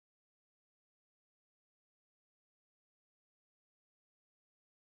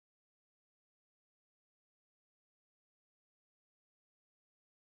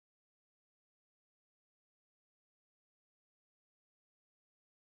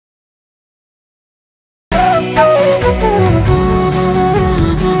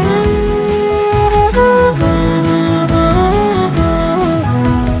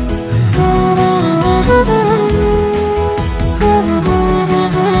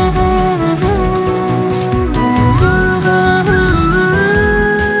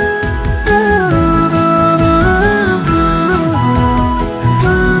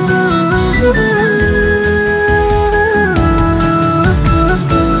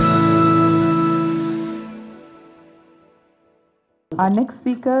Our next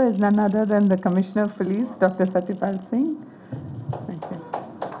speaker is none other than the Commissioner of Police, Dr. Satyapal Singh. Thank you.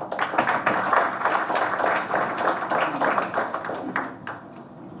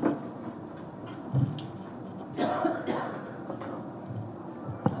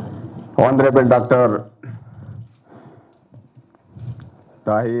 Honorable Dr.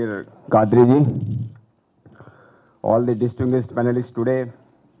 Tahir-ul-Qadri ji, all the distinguished panelists today,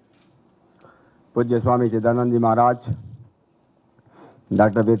 Pujya Swami Chidanand ji Maharaj,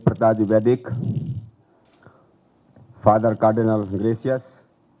 Dr. Ved Pratap ji Vedic, Father Cardinal Gracias,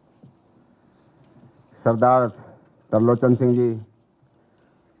 Sardar Tarlochan Singh ji,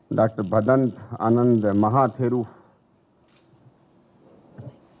 Dr. Bhadant Anand Mahatheru,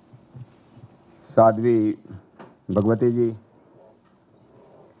 Sadhvi Bhagwati ji,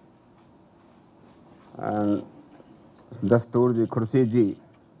 and Dastur ji Khurshid ji,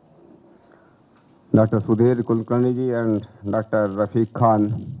 Dr. Sudhir Kulkarni ji and Dr. Rafiq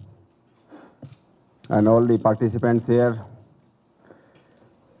Khan, and all the participants here.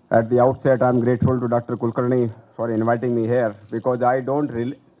 At the outset, I am grateful to Dr. Kulkarni for inviting me here, because I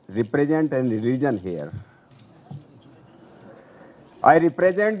don't represent any religion here. I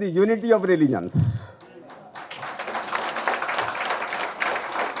represent the unity of religions.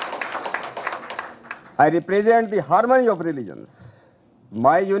 I represent the harmony of religions.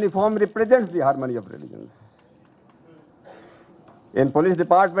 My uniform represents the harmony of religions. In police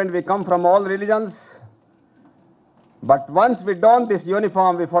department, we come from all religions, but once we don this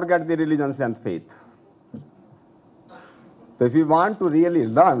uniform, we forget the religions and faith. So if we want to really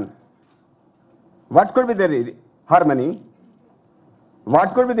learn what could be the harmony,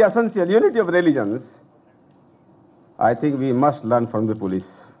 what could be the essential unity of religions, I think we must learn from the police.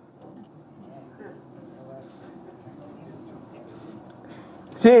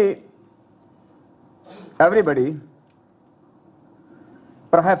 See, everybody,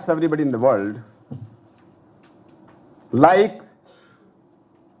 perhaps everybody in the world, likes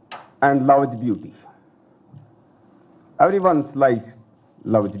and loves beauty. Everyone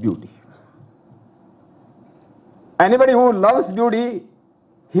loves beauty. Anybody who loves beauty,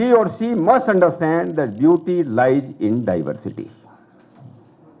 he or she must understand that beauty lies in diversity.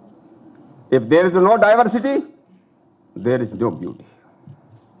 If there is no diversity, there is no beauty.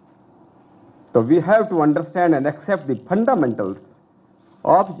 So we have to understand and accept the fundamentals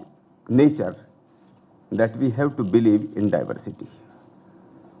of nature, that we have to believe in diversity.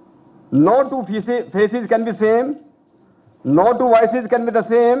 No two faces can be same, no two voices can be the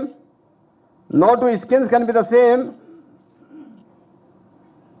same, no two skins can be the same.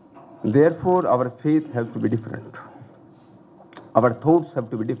 Therefore, our faith has to be different. Our thoughts have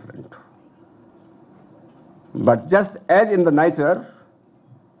to be different. But just as in the nature,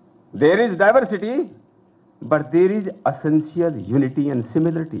 there is diversity, but there is essential unity and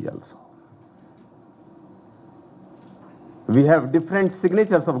similarity also. We have different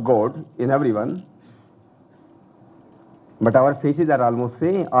signatures of God in everyone, but our faces are almost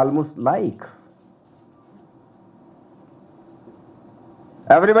same, almost like.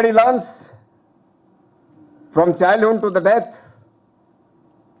 Everybody learns from childhood to the death.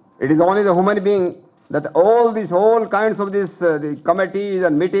 It is only the human being that all kinds of the committees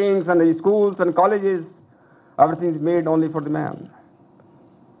and meetings and the schools and colleges, everything is made only for the man.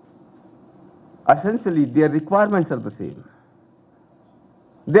 Essentially, their requirements are the same.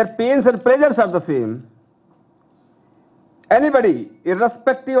 Their pains and pleasures are the same. Anybody,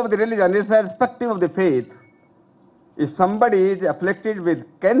 irrespective of the religion, irrespective of the faith, if somebody is afflicted with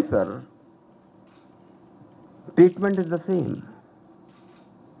cancer, treatment is the same.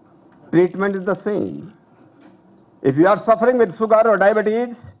 Treatment is the same. If you are suffering with sugar or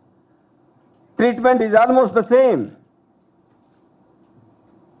diabetes, treatment is almost the same.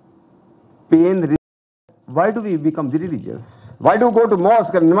 Pain. Why do we become religious? Why do we go to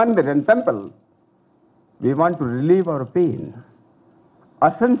mosque and mandir and temple? We want to relieve our pain.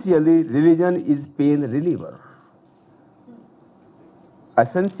 Essentially, religion is pain reliever.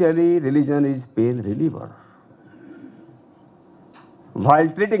 Essentially, religion is pain reliever. While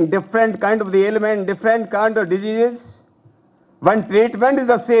treating different kind of the ailment, different kind of diseases, when treatment is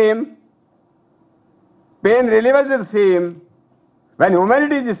the same, pain reliever is the same, when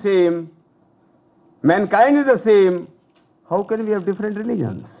humanity is the same, mankind is the same, how can we have different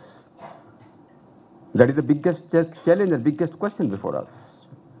religions? That is the biggest challenge and biggest question before us.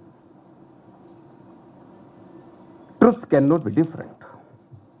 Truth cannot be different.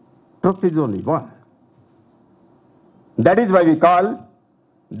 Truth is only one. That is why we call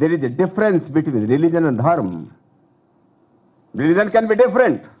there is a difference between religion and dharma. Religion can be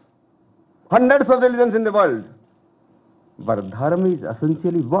different. Hundreds of religions in the world. but dharma is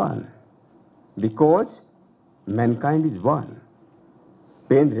essentially one, because mankind is one.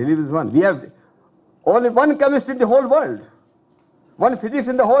 Pain relief is one. We have only one chemist in the whole world, one physics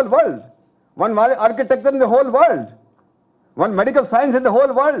in the whole world, one architecture in the whole world, one medical science in the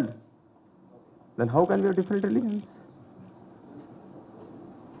whole world. Then how can we have different religions?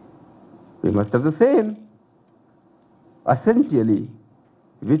 We must have the same, essentially,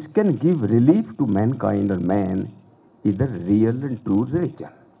 which can give relief to mankind or man is the real and true religion.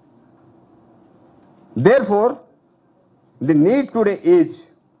 Therefore, the need today is,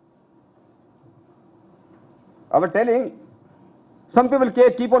 I was telling, some people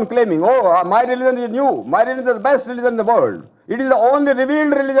keep on claiming, oh, my religion is new, my religion is the best religion in the world. It is the only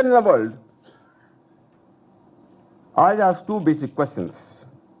revealed religion in the world. I ask two basic questions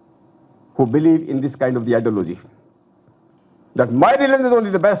who believe in this kind of the ideology, that my religion is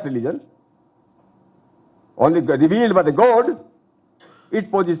only the best religion, only revealed by the God. It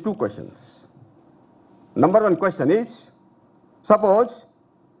poses two questions. Number one question is, suppose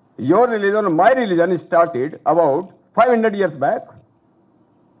your religion or my religion started about 500 years back,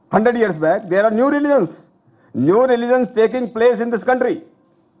 100 years back. There are new religions taking place in this country,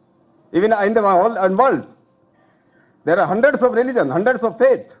 even in the whole world. There are hundreds of religions, hundreds of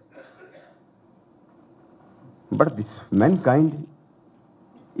faiths. But this mankind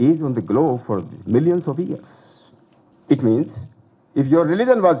is on the globe for millions of years. It means if your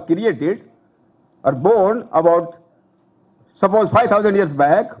religion was created or born about, suppose 5,000 years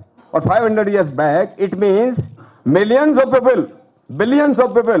back or 500 years back, it means millions of people, billions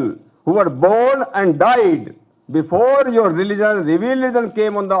of people who were born and died before your religion, revealed religion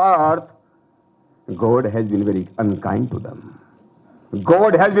came on the earth. God has been very unkind to them.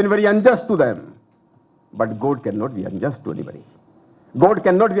 God has been very unjust to them. But God cannot be unjust to anybody. God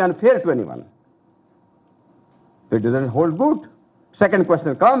cannot be unfair to anyone. So it doesn't hold good. Second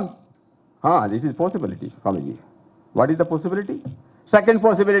question comes, this is possibility, Swamiji. What is the possibility? Second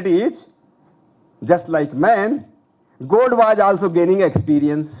possibility is, just like man, God was also gaining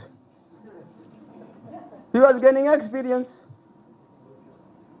experience. He was gaining experience.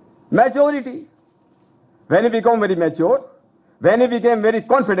 Maturity. When he became very mature, when he became very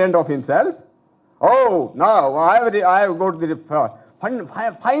confident of himself, now I have got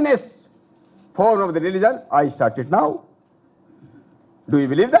the finest form of the religion, I started now. Do you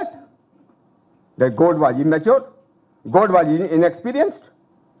believe that? That God was immature, God was inexperienced,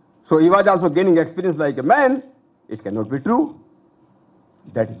 so he was also gaining experience like a man? It cannot be true.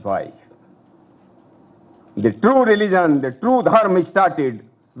 That is why the true religion, the true dharma started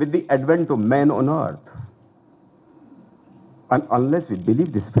with the advent of man on earth. And unless we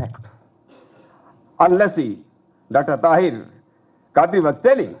believe this fact, unless Dr. Tahir-ul-Qadri was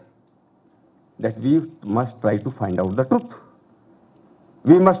telling that we must try to find out the truth.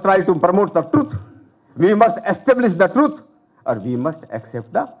 We must try to promote the truth. We must establish the truth, or we must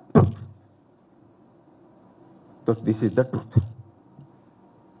accept the truth. So this is the truth.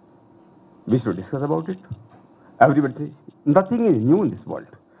 We should discuss about it. Everybody says, nothing is new in this world.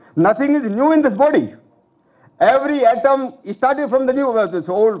 Nothing is new in this body. Every atom started from the new, this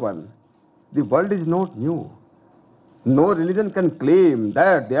old one. The world is not new. No religion can claim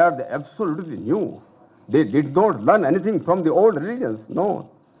that they are absolutely new. They did not learn anything from the old religions.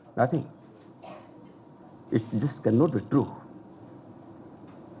 No, nothing. It just cannot be true.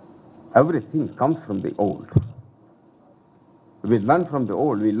 Everything comes from the old. We learn from the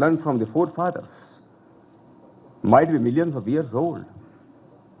old. We learn from the forefathers. Might be millions of years old.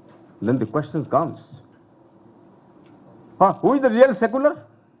 Then the question comes, who is the real secular?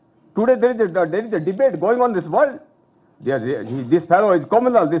 Today there is a debate going on in this world. This fellow is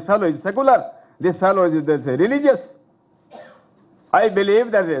communal, this fellow is secular, this fellow is religious. I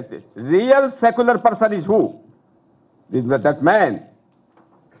believe that the real secular person is who? Is that man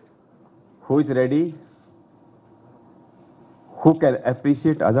who is ready, who can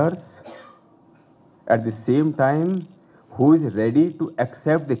appreciate others, at the same time who is ready to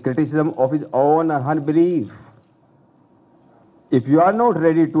accept the criticism of his own unbelief. If you are not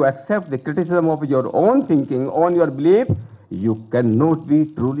ready to accept the criticism of your own thinking, on your belief, you cannot be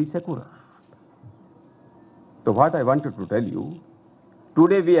truly secular. So what I wanted to tell you,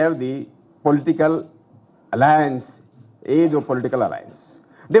 today we have the political alliance, age of political alliance.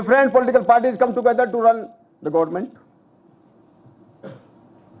 Different political parties come together to run the government.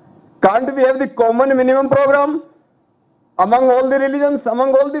 Can't we have the common minimum program among all the religions,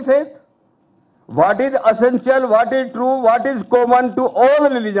 among all the faiths? What is essential, what is true, what is common to all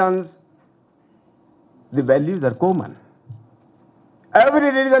religions? The values are common.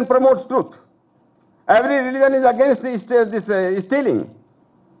 Every religion promotes truth. Every religion is against this stealing.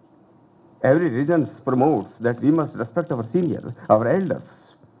 Every religion promotes that we must respect our seniors, our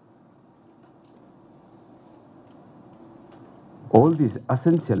elders. All these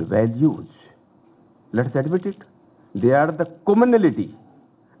essential values, let's admit it, they are the commonality.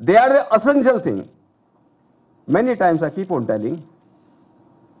 They are the essential thing. Many times I keep on telling,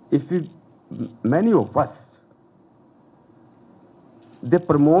 many of us, they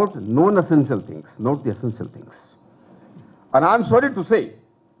promote non-essential things, not the essential things. And I'm sorry to say,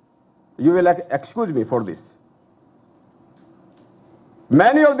 you will excuse me for this.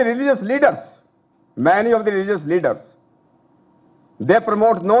 Many of the religious leaders, they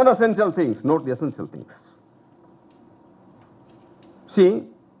promote non-essential things, not the essential things. See,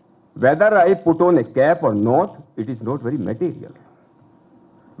 whether I put on a cap or not, it is not very material.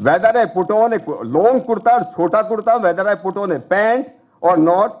 Whether I put on a long kurta or chota kurta, whether I put on a pant or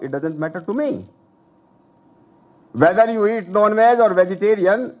not, it doesn't matter to me. Whether you eat non-veg or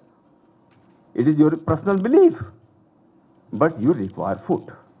vegetarian, it is your personal belief. But you require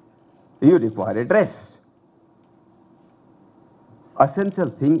food. You require a dress. Essential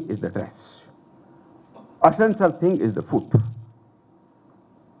thing is the dress. Essential thing is the food.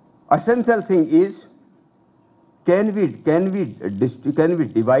 Essential thing is, can we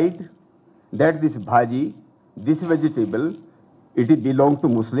divide that this bhaji, this vegetable, it belongs to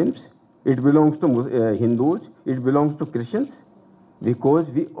Muslims, it belongs to Hindus, it belongs to Christians, because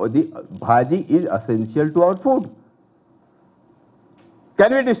the bhaji is essential to our food.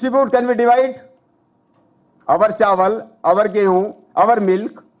 Can we distribute, can we divide our chawal, our gehu, our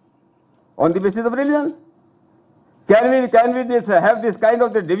milk on the basis of religion? Can we have this kind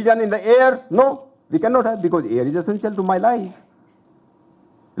of the division in the air? No, we cannot have, because air is essential to my life.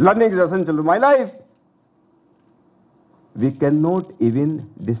 Learning is essential to my life. We cannot even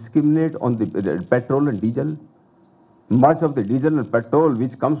discriminate on the petrol and diesel. Much of the diesel and petrol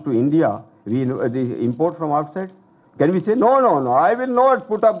which comes to India, we import from outside. Can we say, no, I will not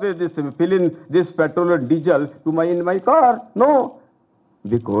put up fill in this petrol and diesel to in my car? No,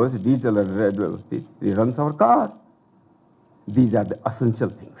 because diesel runs our car. These are the essential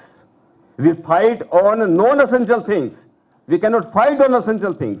things. We fight on non-essential things. We cannot fight on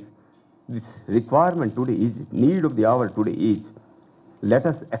essential things. This requirement today is, need of the hour today is, let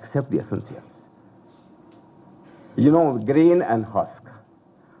us accept the essentials. You know, grain and husk.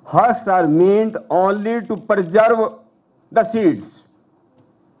 Husks are meant only to preserve the seeds,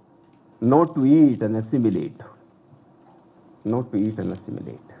 not to eat and assimilate. Not to eat and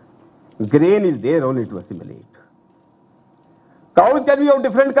assimilate. Grain is there only to assimilate. Cows can be of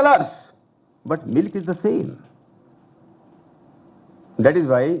different colors, but milk is the same. That is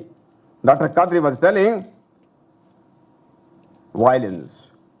why Dr. Qadri was telling, violence,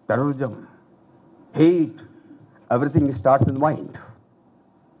 terrorism, hate, everything starts in the mind.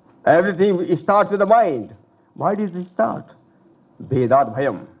 Everything starts with the mind. Why does it start? Bhedat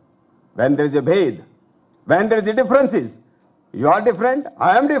bhayam. When there is a bhed, when there is a differences, you are different,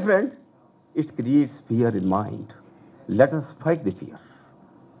 I am different, it creates fear in mind. Let us fight the fear.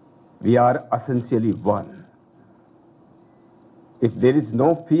 We are essentially one. If there is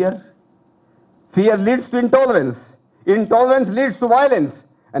no fear, fear leads to intolerance. Intolerance leads to violence.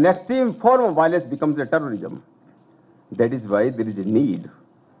 An extreme form of violence becomes a terrorism. That is why there is a need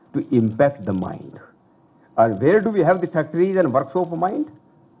to impact the mind. And where do we have the factories and workshop of mind?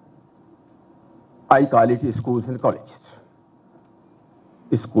 I call it schools and colleges.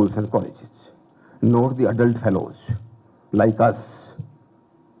 Schools and colleges, not the adult fellows like us.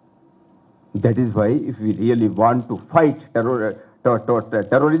 That is why if we really want to fight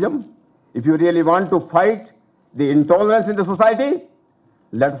terrorism, if you really want to fight the intolerance in the society,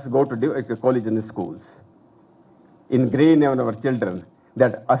 let us go to college and schools. Ingrain in our children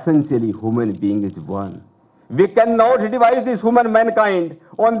that essentially human being is one. We cannot divide this human mankind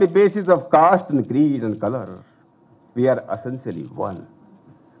on the basis of caste and creed and color. We are essentially one.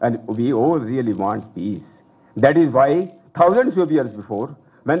 And we all really want peace. That is why thousands of years before,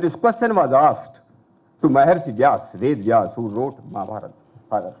 when this question was asked to Maharshi Vyas, Ved Vyas, who wrote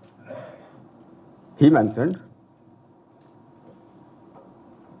Mahabharata, he mentioned,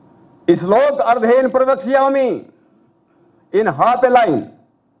 Islok ardhen pravakshayami, in half a line,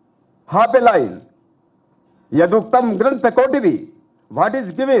 Yaduktam Grantha Kotivi, what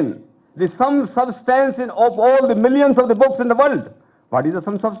is given? The sum substance of all the millions of the books in the world. What is the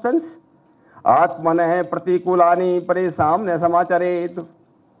sum substance? Atmaneh pratikulani paresam nesamacharet.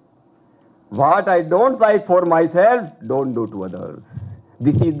 What I don't like for myself, don't do to others.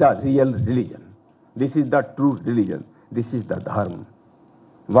 This is the real religion. This is the true religion. This is the dharma.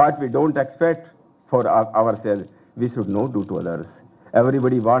 What we don't expect for ourselves, we should not do to others.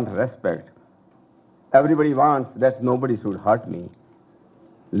 Everybody wants respect. Everybody wants that nobody should hurt me.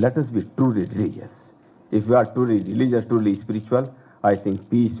 Let us be truly religious. If we are truly religious, truly spiritual, I think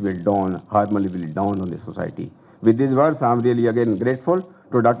peace will dawn, harmony will dawn on the society. With these words, I am really again grateful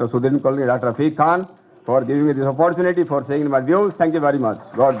to Dr. Sudhin Kolni, Dr. Rafiq Khan for giving me this opportunity, for saying my views. Thank you very much.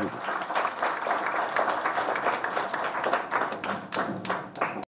 God bless.